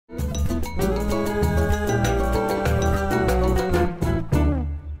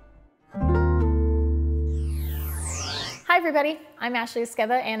everybody, I'm Ashley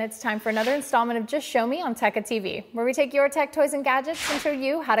Esqueda, and it's time for another installment of Just Show Me on Tecca TV, where we take your tech toys and gadgets and show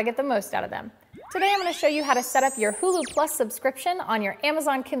you how to get the most out of them. Today I'm going to show you how to set up your Hulu Plus subscription on your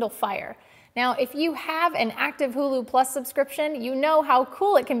Amazon Kindle Fire. Now, if you have an active Hulu Plus subscription, you know how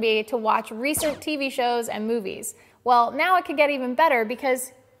cool it can be to watch recent TV shows and movies. Well, now it could get even better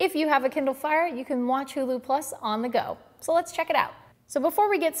because if you have a Kindle Fire, you can watch Hulu Plus on the go. So let's check it out. So before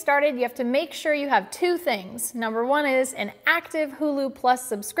we get started, you have to make sure you have two things. Number one is an active Hulu Plus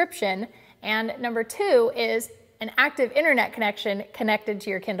subscription, and number two is an active internet connection connected to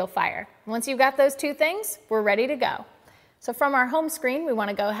your Kindle Fire. Once you've got those two things, we're ready to go. So from our home screen, we want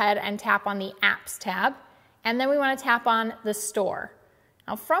to go ahead and tap on the Apps tab, and then we want to tap on the Store.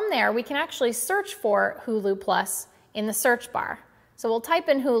 Now from there, we can actually search for Hulu Plus in the search bar. So we'll type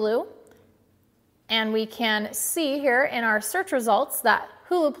in Hulu, and we can see here in our search results that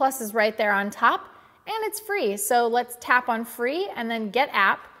Hulu Plus is right there on top, and it's free. So let's tap on Free and then Get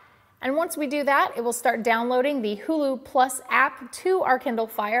App. And once we do that, it will start downloading the Hulu Plus app to our Kindle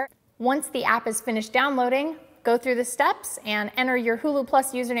Fire. Once the app is finished downloading, go through the steps and enter your Hulu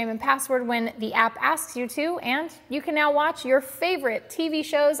Plus username and password when the app asks you to, and you can now watch your favorite TV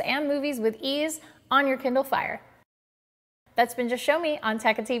shows and movies with ease on your Kindle Fire. That's been Just Show Me on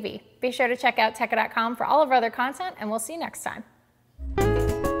Tecca TV. Be sure to check out Tecca.com for all of our other content, and we'll see you next time.